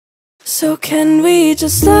So can we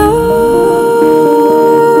just slow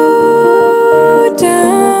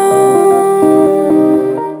down?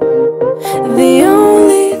 The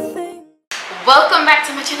only thing. Welcome back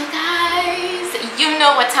to my channel, guys. You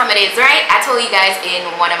know what time it is, right? I told you guys in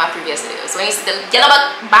one of my previous videos. When you see the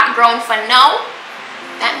yellow background for now,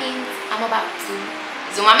 that means I'm about to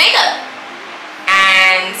do my makeup.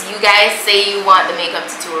 And you guys say you want the makeup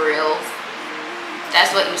tutorials.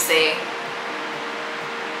 That's what you say.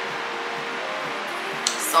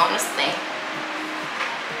 So thing.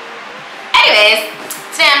 Anyways,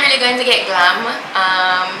 today I'm really going to get glam.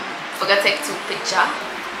 We're gonna take two pictures.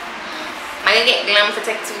 I'm gonna get glam for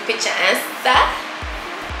take two pictures and stuff.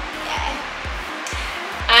 Yeah.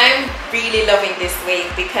 I'm really loving this wig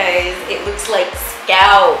because it looks like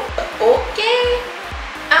scalp. Okay.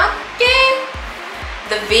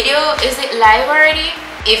 The video, is it live already?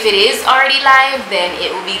 If it is already live, then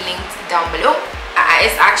it will be linked down below.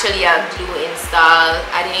 It's actually a glue install.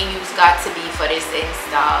 I didn't use Got to Be for this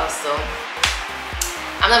install, so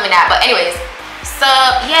I'm loving that. But anyways, so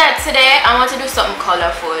yeah, today I want to do something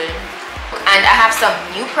colorful, and I have some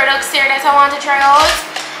new products here that I want to try out.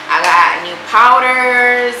 I got new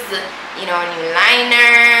powders, you know, new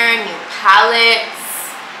liner, new palettes.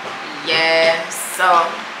 Yeah, so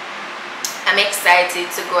I'm excited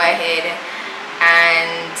to go ahead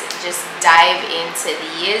and just dive into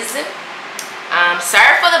these.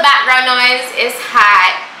 Sorry for the background noise. It's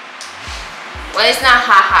hot. Well, it's not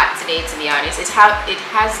hot today, to be honest. It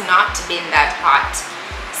has not been that hot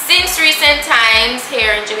since recent times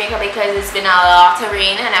here in Jamaica because it's been a lot of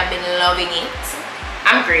rain and I've been loving it.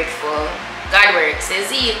 I'm grateful. God works, is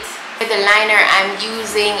it? The liner I'm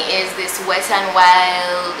using is this Wet n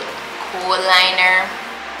Wild Kohl liner,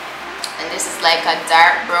 and this is like a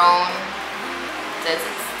dark brown. Does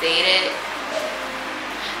it state it?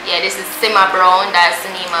 Yeah, this is Simmer Brown. That's the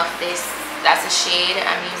name of this. That's the shade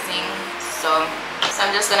I'm using. So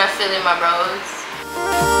I'm just gonna fill in my brows.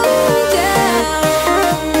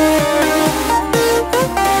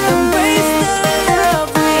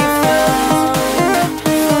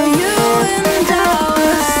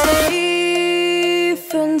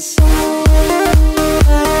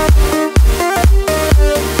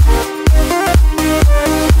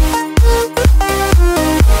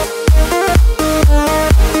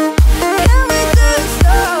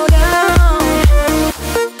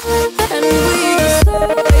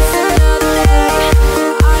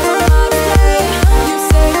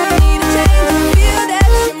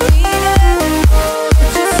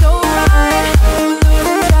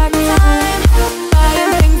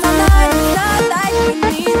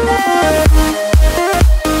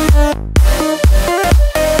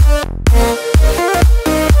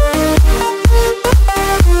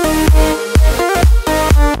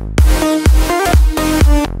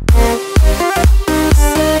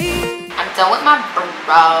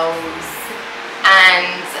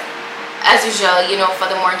 And as usual, you know,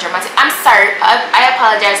 for the more dramatic, I'm sorry, I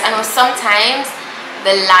apologize. I know sometimes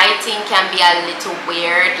the lighting can be a little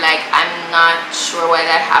weird, like I'm not sure why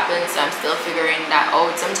that happens, so I'm still figuring that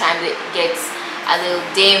out. Sometimes it gets a little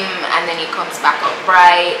dim and then it comes back up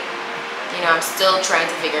bright. You know, I'm still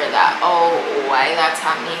trying to figure that out, why that's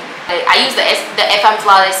happening. I use the FM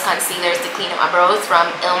Flawless Concealers to clean up my brows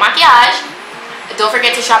from Makiage. Don't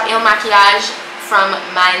forget to shop Makiage from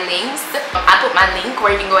my links. I put my link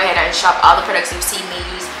where you can go ahead and shop all the products you've seen me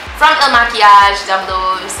use from Makiage down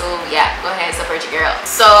below. So yeah, go ahead and support your girl.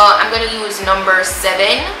 So I'm gonna use number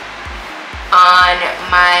 7 on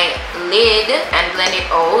my lid and blend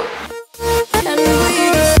it out.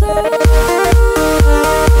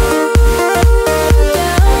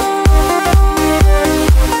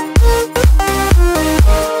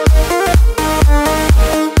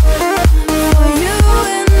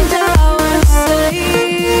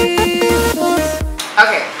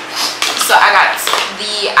 Okay, so I got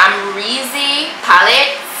the Amrezy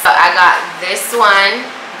palette. So I got this one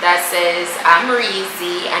that says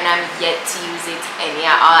Amrezy, and I'm yet to use it any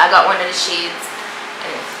at all. I got one of the shades,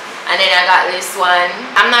 and then I got this one.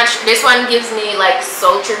 I'm not sure, this one gives me like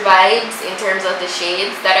sultry vibes in terms of the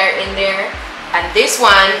shades that are in there. And this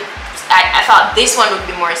one, I thought this one would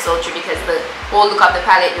be more sultry because the whole look of the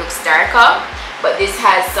palette looks darker, but this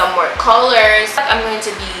has some more colors. I'm going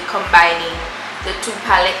to be combining the two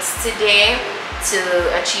palettes today to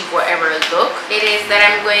achieve whatever look it is that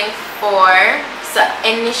I'm going for. So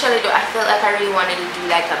initially though, I felt like I really wanted to do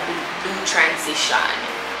like a blue transition,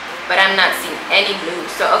 but I'm not seeing any blue.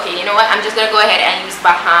 So okay, you know what, I'm just gonna go ahead and use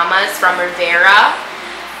Bahamas from Riviera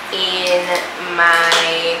in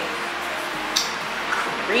my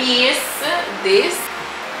crease. This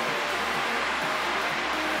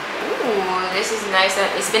Ooh, this is nice.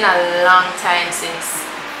 It's been a long time since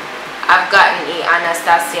I've gotten a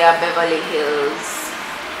Anastasia Beverly Hills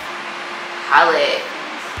palette.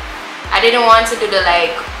 I didn't want to do the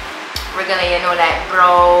like regular, you know, like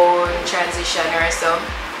brown transition or so,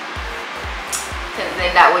 because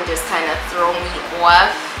then that would just kind of throw me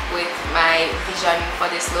off with my vision for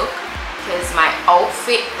this look. Because my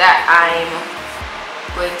outfit that I'm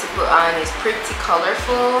going to put on is pretty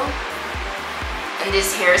colorful, and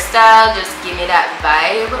this hairstyle just give me that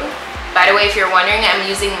vibe. By the way, if you're wondering, I'm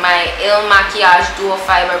using my Makiage Dual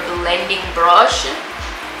Fiber blending brush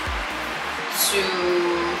to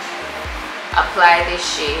apply this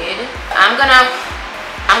shade. I'm gonna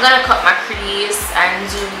cut my crease and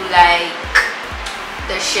do like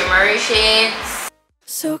the shimmery shades.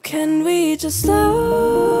 So can we just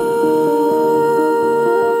slow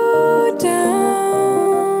down?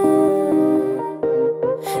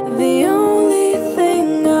 The only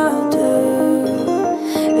thing I'll do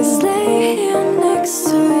is lay here next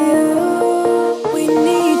to you. We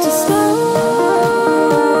need to slow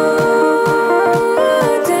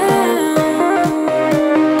down.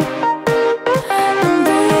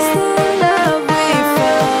 Embrace the love we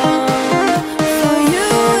found for you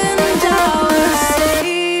and our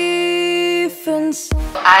safe and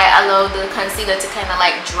sound. I allow the concealer to kind of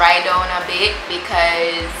like dry down a bit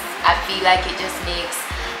because I feel like it just makes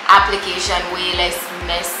application way less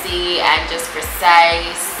messy and just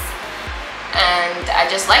precise, and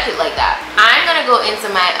I just like it like that. I'm gonna go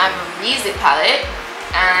into my Amrezy palette,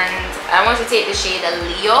 and I want to take the shade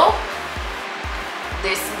Leo,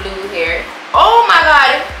 this blue here. Oh my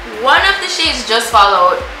god, one of the shades just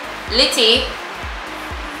followed. Litty,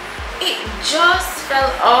 it just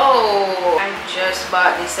fell. Oh, I just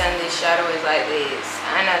bought this and the shadow is like this.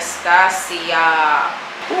 Anastasia.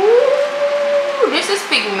 Ooh, this is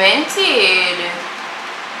pigmented.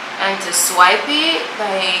 And to swipe it,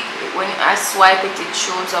 like when I swipe it, it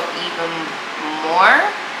shows up even more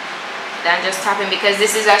than just tapping, because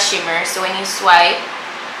this is a shimmer, so when you swipe,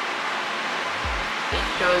 it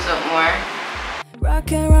shows up more.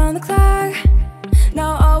 Rocking around the clock.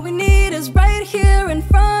 Now all we need is right here in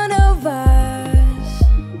front of us.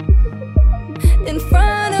 In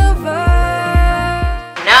front of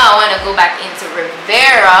us. Now I want to go back into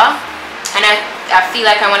Riviera, and I feel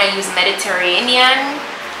like I want to use Mediterranean,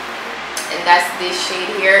 and that's this shade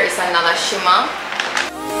here. It's another shimmer.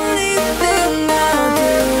 Only thing I'll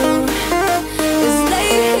do is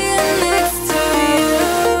lay here next to you.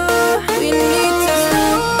 We need to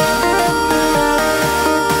slow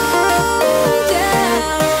down.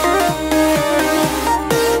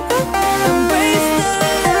 Embrace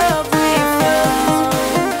the love we found.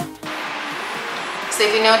 So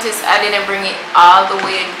if you notice, I didn't bring it all the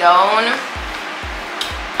way down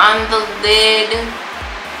on the lid.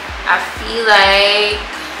 I feel like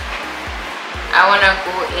I want to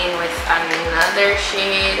go in with another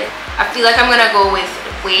shade. I feel like I'm going to go with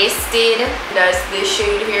Wasted. Does this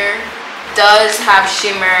shade here. Does have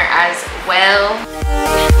shimmer as well.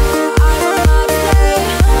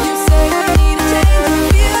 You say you need a change,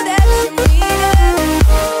 you feel that you need it.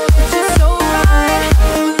 It's just so right,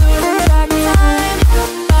 we're losing track of time.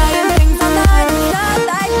 Buying things online, it's not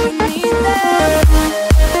like we need them.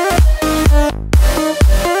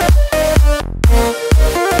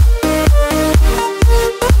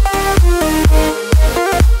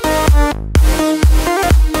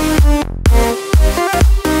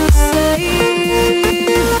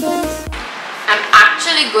 I'm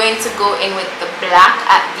actually going to go in with the black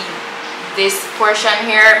at this portion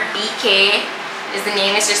here. BK is the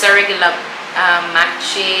name. It's just a regular matte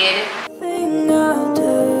shade. Thing I'll do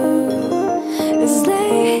is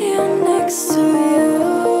lay here next to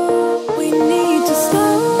you. We need to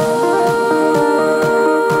slow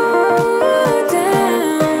down.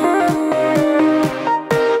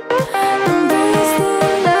 Embrace the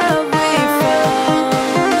love we found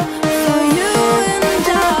for you and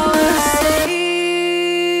our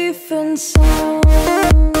safe and sound.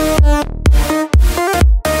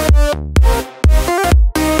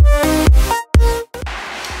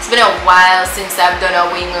 It's been a while since I've done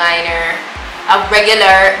a wing liner, a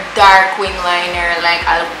regular dark wing liner, like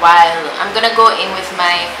a while. I'm gonna go in with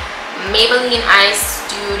my Maybelline Eye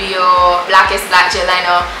Studio Blackest Black Gel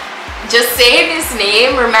Liner. Just saying this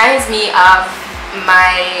name reminds me of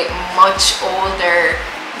my much older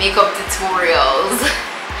makeup tutorials.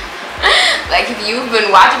 Like if you've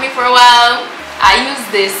been watching me for a while, I use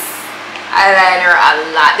this eyeliner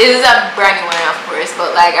a lot. This is a brand new one, of course,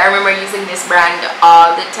 but like I remember using this brand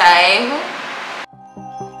all the time.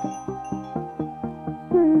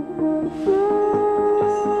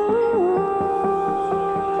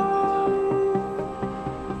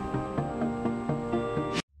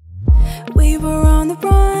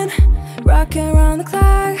 rocking around the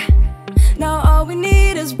clock. Now all we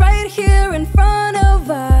need is right here in front of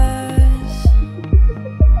us.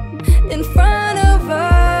 In front of us.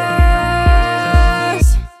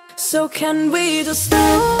 So can we just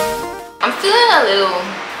stop? I'm feeling a little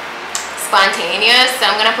spontaneous, so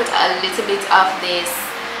I'm gonna put a little bit of this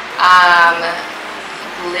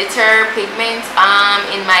glitter pigment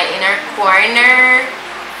in my inner corner.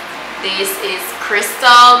 This is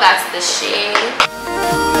Crystal, that's the shade.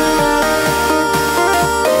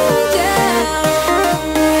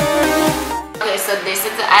 Okay, so this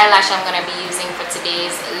is the eyelash I'm gonna be using for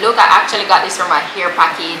today's look. I actually got this from a hair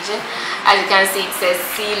package. As you can see, it says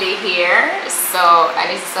Celie here. So, and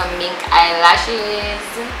this is some mink eyelashes.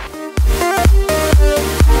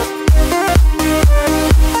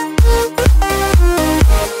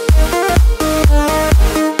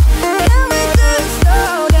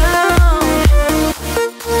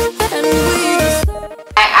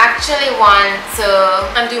 I actually want to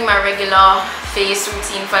do my regular face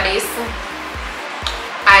routine for this,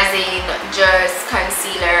 as in just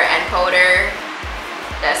concealer and powder.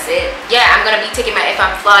 That's it. Yeah, I'm gonna be taking my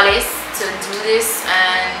F Flawless to do this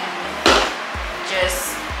and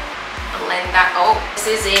just blend that out. This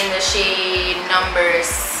is in the shade number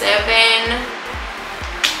 7.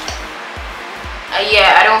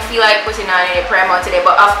 Yeah, I don't feel like putting on any primer today,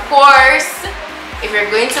 but of course, if you're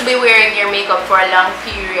going to be wearing your makeup for a long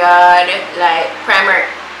period, like primer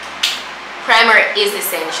is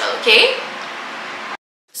essential, okay?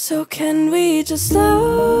 So can we just slow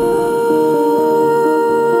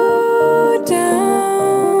down?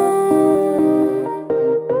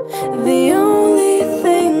 The only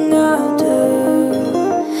thing I'll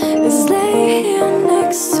do is lay here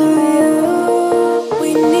next to you.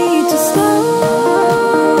 We need to slow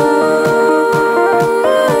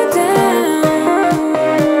down.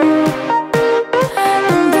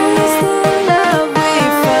 Embrace the love we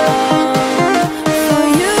found. For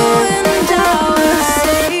you and I are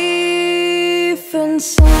safe and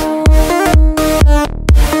sound.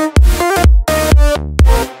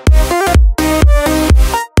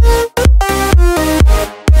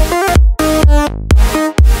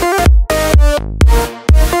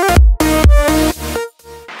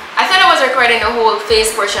 The whole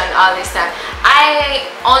face portion all this time. I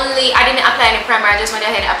didn't apply any primer. I just went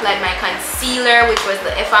ahead and applied my concealer, which was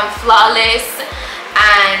the F Flawless,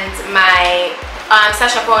 and my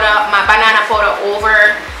Sacha powder, my banana powder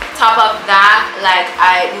over top of that. Like,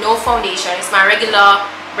 no foundation. It's my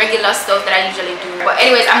regular stuff that I usually do. But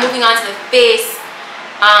anyways, I'm moving on to the face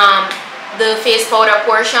powder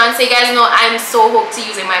portion. So you guys know I'm so hooked to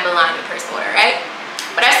using my Maybelline Eye powder, right?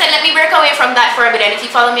 But I said let me break away from that for a bit, and if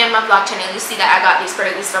you follow me on my vlog channel, you see that I got this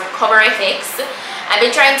product. This is from Cover FX. I've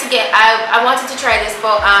been trying to get, I wanted to try this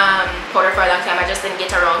powder for a long time. I just didn't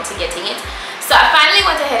get around to getting it. So I finally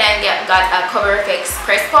went ahead and got a Cover FX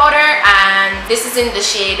press powder, and this is in the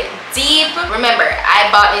shade Deep. Remember,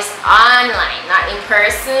 I bought this online, not in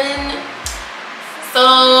person. So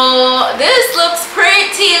this looks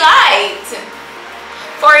pretty light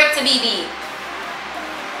for it to be deep.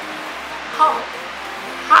 How?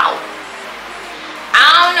 I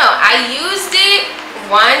don't know. I used it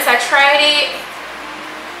once. I tried it.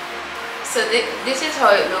 So this is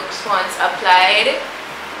how it looks once applied.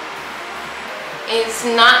 It's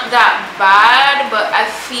not that bad, but I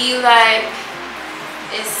feel like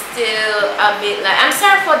it's still a bit like, I'm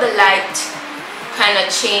sorry for the light kind of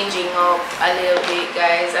changing up a little bit,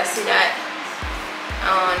 guys. I see that.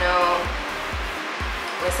 I don't know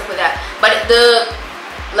what's up with that, but the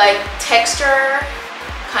like texture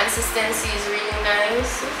consistency is really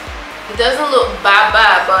nice. It doesn't look bad,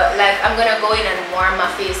 but like I'm gonna go in and warm my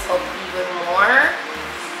face up even more,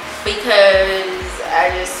 because I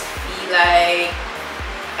just feel like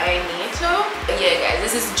I need to. But yeah, guys,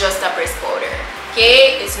 this is just a press powder,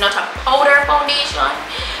 okay? It's not a powder foundation,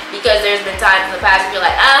 because there's been times in the past where you're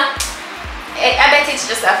like, I bet it's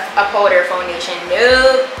just a powder foundation.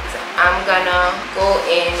 Nope. So I'm gonna go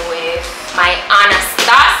in with my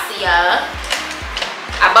Anastasia.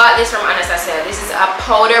 I bought this from Anastasia. This is a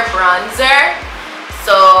powder bronzer.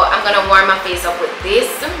 So I'm gonna warm my face up with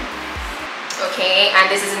this. Okay, and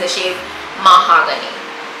this is in the shade Mahogany.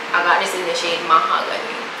 I got this in the shade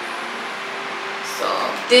Mahogany. So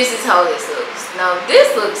this is how this looks. Now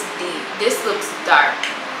this looks deep. This looks dark.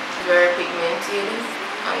 Very pigmented.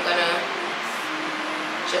 I'm gonna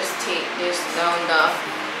just take this down the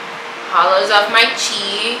hollows of my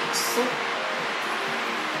cheeks.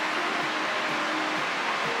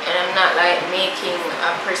 And I'm not like making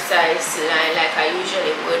a precise line like I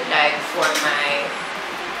usually would, like for my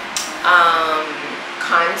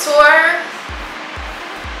contour,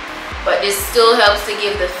 but but this still helps to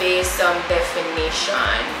give the face some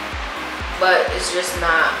definition, but it's just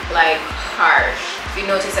not like harsh. If you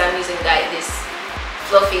notice, I'm using like this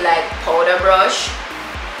fluffy like powder brush.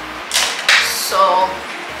 So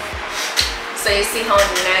you see how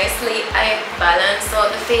nicely I balance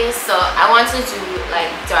out the face. So I want to do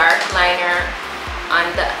like dark liner on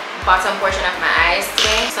the bottom portion of my eyes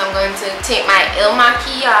today. So I'm going to take my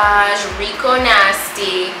Makiage Rico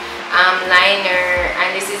Nasty liner,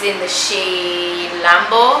 and this is in the shade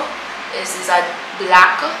Lambo. This is a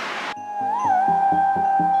black.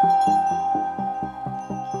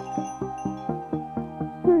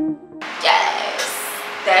 Yes,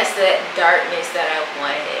 that's the darkness that I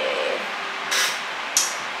wanted.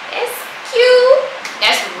 It's cute.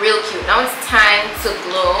 That's real cute. Now it's time to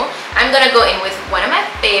glow. I'm gonna go in with one of my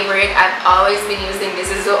favorite. I've always been using this.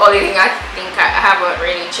 Is the only thing I think I haven't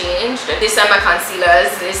really changed. These are my concealers.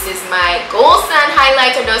 This is my Gold Sand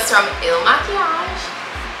highlighter dust from Makiage.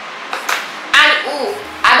 And ooh,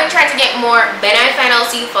 I've been trying to get more Nye Final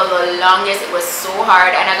for the longest. It was so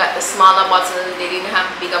hard, and I got the smaller bottle. They didn't have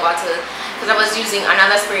a bigger bottle because I was using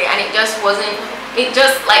another spray, and it just wasn't. It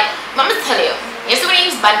just like, I'm gonna tell you. You're still gonna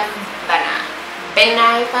use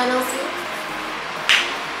Nye Final.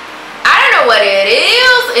 I don't know what it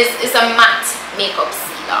is. It's a matte makeup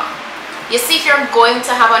sealer. You see, if you're going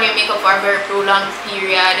to have on your makeup for a very prolonged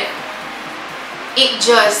period, it's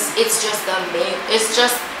just the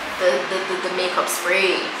makeup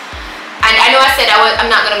spray. And I know I said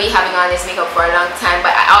I'm not gonna be having on this makeup for a long time,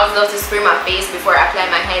 but I always love to spray my face before I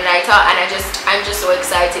apply my highlighter, and I'm just so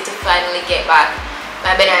excited to finally get back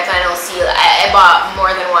my Nye Final seal. I bought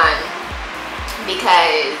more than one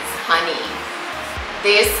because, honey,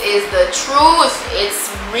 this is the truth. It's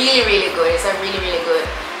really, really good. It's a really, really good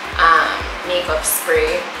makeup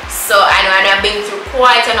spray. So I know, and I've been through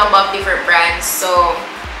quite a number of different brands. So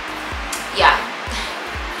yeah,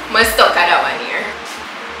 I'm stuck at that one here.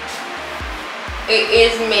 It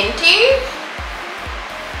is minty,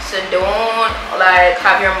 so don't like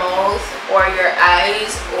have your mouth or your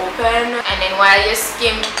eyes open, and then while your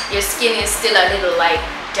skin is still a little like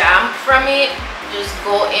damp from it, just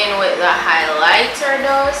go in with the highlighter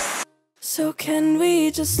dust. So can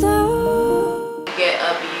we just slow? Get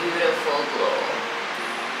a beautiful glow.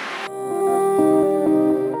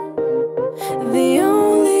 The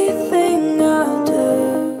only thing I'll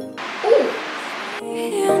do. Ooh.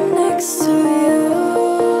 Here next to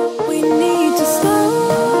you, we need to slow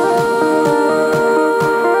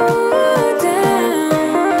down.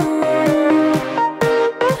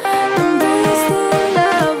 Embrace the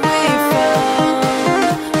love we found.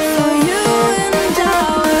 For you and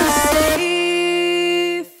our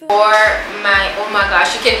safe. For my, oh my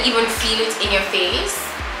gosh, you can even feel it in your face.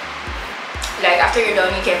 Like after you're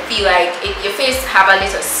done, you can feel like your face have a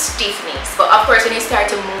little stiffness, but of course when you start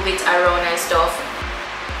to move it around and stuff,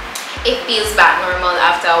 it feels back normal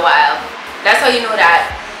after a while. That's how you know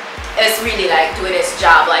that it's really like doing its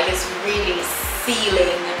job. Like it's really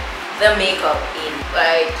sealing the makeup in.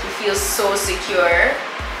 Like you feel so secure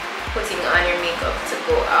putting on your makeup to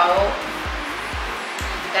go out.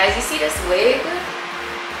 Guys, you see this wig?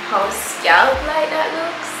 How scalp like that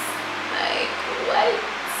looks? Like what?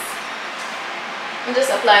 I'm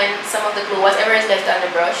just applying some of the glue, whatever is left on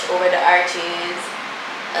the brush, over the arches,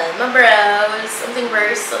 my brows, something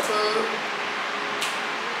very subtle.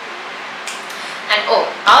 And oh,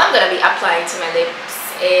 all I'm gonna be applying to my lips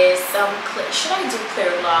is some should I do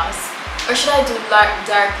clear gloss or should I do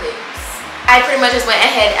dark lips? I pretty much just went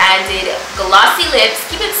ahead and did glossy lips.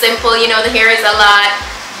 Keep it simple, you know, the hair is a lot,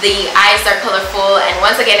 the eyes are colorful, and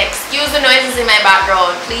once again, excuse the noises in my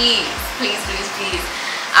background, please, please, please, please.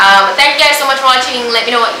 Thank you guys so much for watching. Let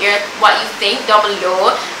me know what you think down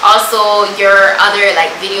below. Also your other like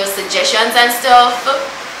video suggestions and stuff.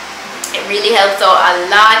 It really helps out a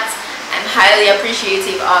lot. I'm highly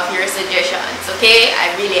appreciative of your suggestions. Okay, I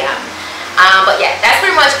really am. But yeah, that's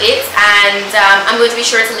pretty much it, and I'm going to be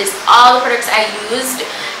sure to list all the products I used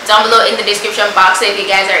down below in the description box. So if you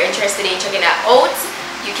guys are interested in checking that out,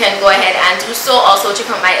 you can go ahead and do so. Also check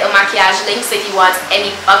out my Makiage links if you want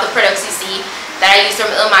any of the products you see that I use from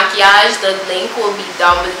Makiage. The link will be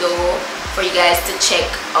down below for you guys to check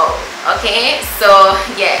out. Okay, so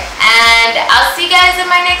yeah, and I'll see you guys in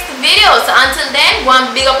my next video. So until then, go and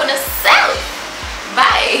big up on yourself.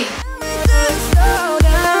 Bye.